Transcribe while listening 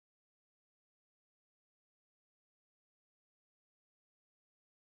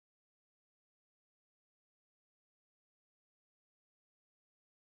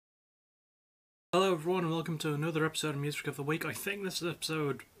Hello everyone and welcome to another episode of Music of the Week. I think this is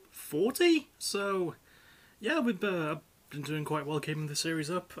episode 40, so yeah, we've been doing quite well keeping the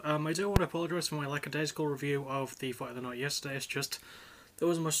series up. I do want to apologise for my lackadaisical review of the Fight of the Night yesterday. It's just, there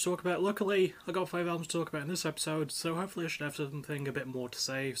wasn't much to talk about. Luckily, I got 5 albums to talk about in this episode, so hopefully I should have something a bit more to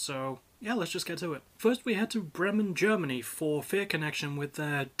say, so yeah, let's just get to it. First, we head to Bremen, Germany for Fear Connection with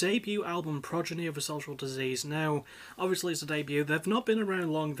their debut album, Progeny of a Social Disease. Now, obviously it's a debut. They've not been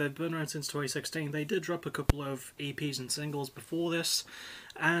around long. They've been around since 2016. They did drop a couple of EPs and singles before this.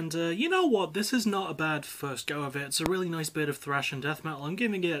 And you know what? This is not a bad first go of it. It's a really nice bit of thrash and death metal. I'm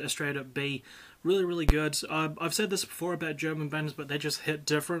giving it a straight up B. Really, really good. I've said this before about German bands, but they just hit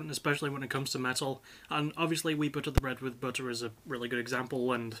different, especially when it comes to metal. And obviously We Butter the Bread with Butter is a really good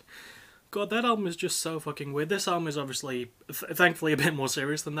example, and God, that album is just so fucking weird. This album is obviously, thankfully, a bit more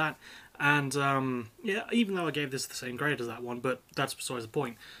serious than that. And, yeah, even though I gave this the same grade as that one, but that's besides the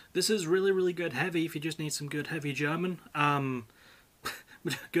point. This is really, really good heavy if you just need some good heavy German.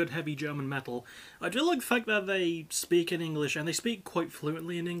 Good heavy German metal. I do like the fact that they speak in English, and they speak quite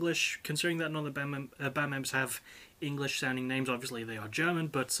fluently in English, considering that none of the band members have English-sounding names. Obviously, they are German,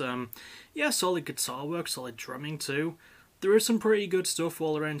 but, yeah, solid guitar work, solid drumming, too. There is some pretty good stuff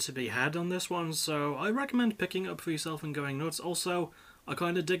all around to be had on this one, so I recommend picking it up for yourself and going nuts. Also, I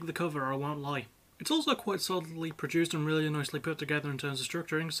kind of dig the cover, I won't lie. It's also quite solidly produced and really nicely put together in terms of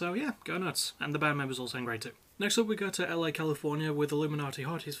structuring, so yeah, go nuts. And the band members all sound great too. Next up we go to LA, California with Illuminati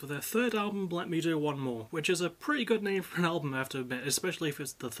Hotties for their third album, Let Me Do One More, which is a pretty good name for an album I have to admit, especially if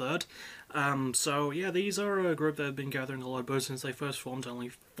it's the third. So yeah, these are a group that have been gathering a lot of buzz since they first formed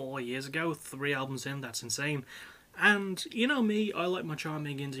only 4 years ago. 3 albums in, that's insane. And, you know me, I like my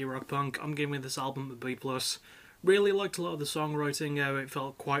charming indie rock punk. I'm giving this album a B+. Really liked a lot of the songwriting, it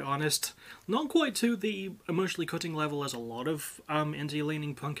felt quite honest. Not quite to the emotionally cutting level as a lot of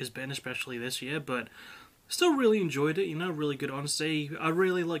indie-leaning punk has been, especially this year, but still really enjoyed it, you know, really good honesty. I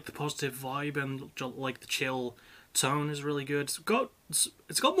really like the positive vibe and like the chill tone is really good.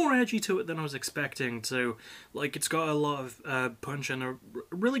 It's got more energy to it than I was expecting to. Like, it's got a lot of punch and a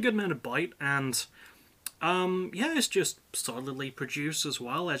really good amount of bite, and yeah, it's just solidly produced as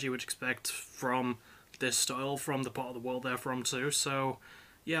well, as you would expect from this style, from the part of the world they're from too. So,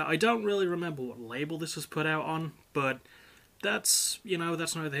 yeah, I don't really remember what label this was put out on, but that's, you know,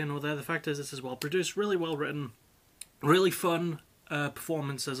 that's neither here nor there. The fact is, this is well produced, really well written, really fun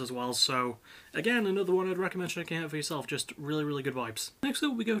performances as well. So, again, another one I'd recommend checking out for yourself. Just really, really good vibes. Next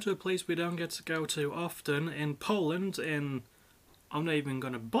up, we go to a place we don't get to go to often, in Poland, I'm not even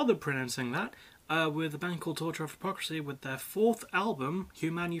going to bother pronouncing that, with a band called Torture of Hypocrisy with their 4th album,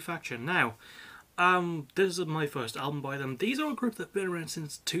 Humanufacture. Now, this is my first album by them. These are a group that have been around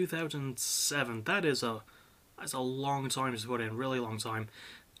since 2007. That's a long time to put in, really long time.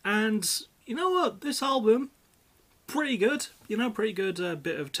 And, you know what, this album, pretty good. You know, pretty good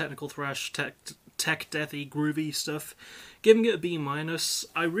bit of technical thrash, tech deathy, groovy stuff. Giving it a B-.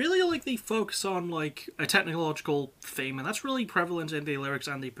 I really like the focus on, like, a technological theme, and that's really prevalent in the lyrics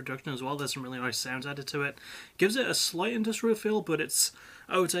and the production as well. There's some really nice sounds added to it. Gives it a slight industrial feel, but it's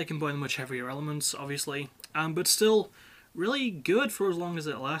overtaken by the much heavier elements, obviously. But still, really good for as long as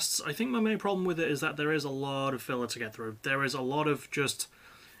it lasts. I think my main problem with it is that there is a lot of filler to get through. There is a lot of just,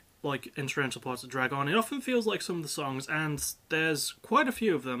 like, instrumental parts that drag on. It often feels like some of the songs, and there's quite a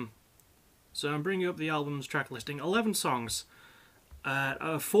few of them. So I'm bringing up the album's track listing. 11 songs,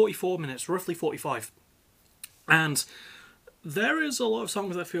 44 minutes, roughly 45. And there is a lot of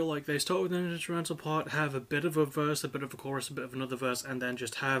songs that feel like they start with an instrumental part, have a bit of a verse, a bit of a chorus, a bit of another verse, and then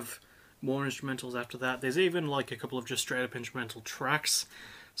just have more instrumentals after that. There's even like a couple of just straight up instrumental tracks.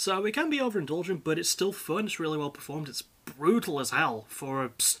 So it can be overindulgent, but it's still fun, it's really well performed, it's brutal as hell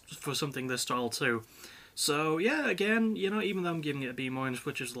for something this style too. So, yeah, again, you know, even though I'm giving it a B-,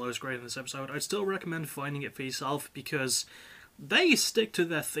 which is the lowest grade in this episode, I'd still recommend finding it for yourself because they stick to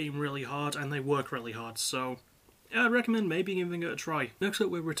their theme really hard and they work really hard. So, yeah, I'd recommend maybe giving it a try. Next up,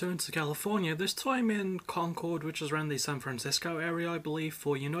 we return to California, this time in Concord, which is around the San Francisco area, I believe,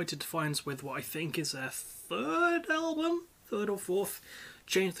 for United Defiance with what I think is their 3rd album? 3rd or 4th?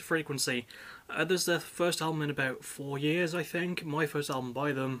 Change the Frequency. This is their first album in about 4 years, I think. My first album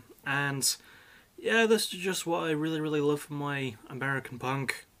by them, and yeah, this is just what I really, really love from my American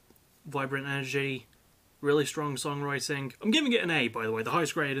punk. Vibrant energy, really strong songwriting. I'm giving it an A, by the way, the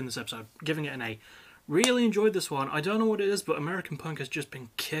highest grade in this episode. Giving it an A. Really enjoyed this one. I don't know what it is, but American punk has just been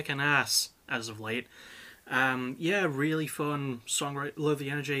kicking ass as of late. Yeah, really fun songwriting. Love the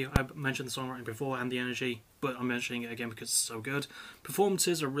energy. I mentioned the songwriting before and the energy, but I'm mentioning it again because it's so good.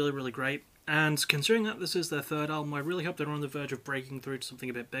 Performances are really, really great. And considering that this is their third album, I really hope they're on the verge of breaking through to something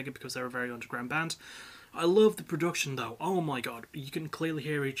a bit bigger because they're a very underground band. I love the production though. Oh my god, you can clearly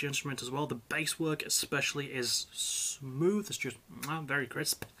hear each instrument as well. The bass work especially is smooth. It's just very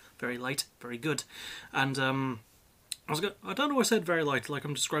crisp, very light, very good. And I don't know why I said very light, like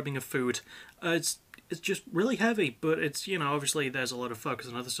I'm describing a food. It's just really heavy, but it's, you know, obviously there's a lot of focus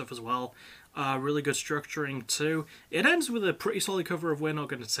on other stuff as well. Really good structuring too. It ends with a pretty solid cover of "We're Not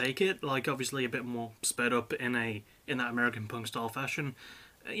Gonna Take It," like obviously a bit more sped up in that American punk style fashion.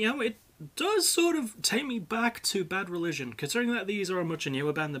 You know, it does sort of take me back to Bad Religion, considering that these are a much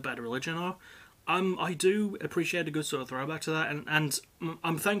newer band than Bad Religion are. I do appreciate a good sort of throwback to that, and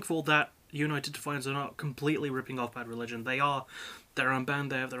I'm thankful that United Defiance are not completely ripping off Bad Religion. They are their own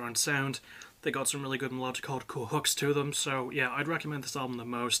band, they have their own sound, they got some really good melodic hardcore hooks to them, so yeah, I'd recommend this album the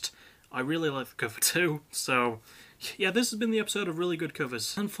most. I really like the cover too, so yeah, this has been the episode of really good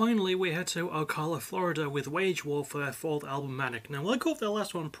covers. And finally, we head to Ocala, Florida with Wage War for their fourth album, Manic. Now, I caught their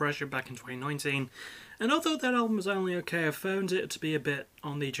last one, Pressure, back in 2019, and although that album was only okay, I found it to be a bit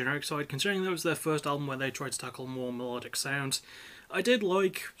on the generic side, considering that was their first album where they tried to tackle more melodic sounds. I did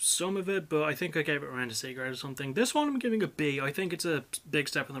like some of it, but I think I gave it around a C grade or something. This one I'm giving a B. I think it's a big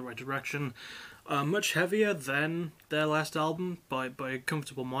step in the right direction. Much heavier than their last album by a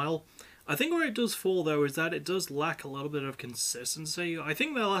comfortable mile. I think where it does fall, though, is that it does lack a little bit of consistency. I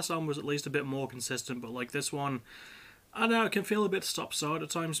think their last album was at least a bit more consistent, but like this one, I don't know, it can feel a bit stop-start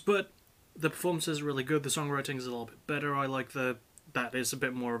at times, but the performance is really good, the songwriting is a little bit better. I like that is a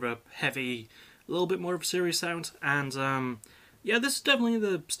bit more of a heavy, a little bit more of a serious sound, and yeah, this is definitely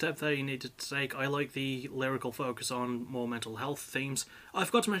the step that you need to take. I like the lyrical focus on more mental health themes. I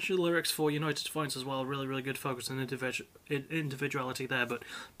forgot to mention the lyrics for United Defiance as well. Really, really good focus on individuality there. But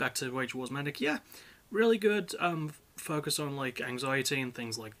back to Wage War's Manic. Yeah, really good focus on like anxiety and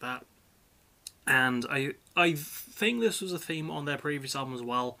things like that. And I think this was a theme on their previous album as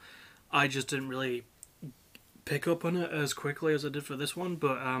well. I just didn't really pick up on it as quickly as I did for this one.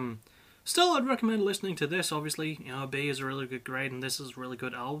 But still, I'd recommend listening to this. Obviously, you know, B is a really good grade, and this is a really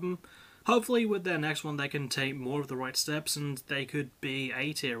good album. Hopefully, with their next one, they can take more of the right steps, and they could be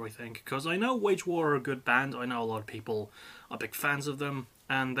A tier, I think. Because I know Wage War are a good band. I know a lot of people are big fans of them,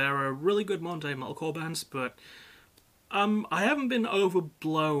 and they're a really good modern-day metalcore band. But I haven't been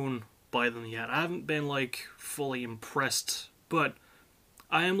overblown by them yet. I haven't been like fully impressed, but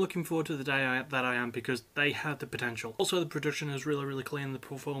I am looking forward to the day that I am, because they have the potential. Also, the production is really, really clean, the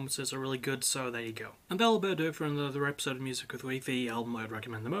performances are really good, so there you go. And that'll about do it for another episode of Music with Week. The album I'd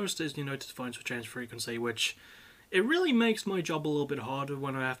recommend the most is United Defiance with Change Frequency, which it really makes my job a little bit harder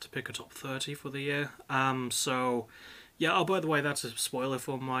when I have to pick a top 30 for the year. So yeah, oh, by the way, that's a spoiler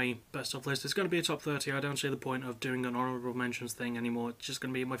for my best of list. It's going to be a top 30. I don't see the point of doing an honourable mentions thing anymore. It's just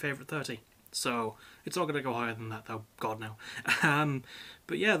going to be my favourite 30. So it's not going to go higher than that, though. God, no.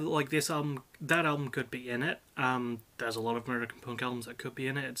 But yeah, like this album, that album could be in it. There's a lot of American punk albums that could be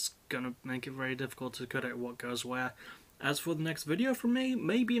in it. It's going to make it very difficult to cut out what goes where. As for the next video from me,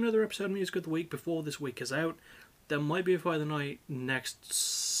 maybe another episode of Music of the Week before this week is out. There might be a Fight of the Night next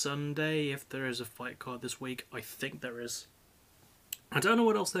Sunday if there is a fight card this week. I think there is. I don't know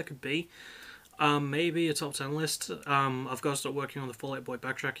what else there could be. Maybe a top 10 list. I've got to start working on the Fall Out Boy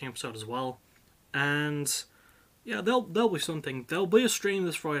backtracking episode as well. And yeah, there'll be something. There'll be a stream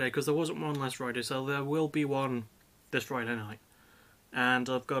this Friday, because there wasn't one last Friday, so there will be one this Friday night. And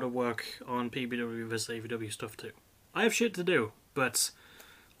I've got to work on PBW vs AVW stuff too. I have shit to do, but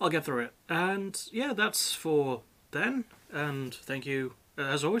I'll get through it. And yeah, that's for then. And thank you,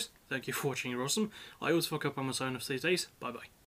 as always, thank you for watching. You're awesome. I always fuck up on my sign-offs these days. Bye bye.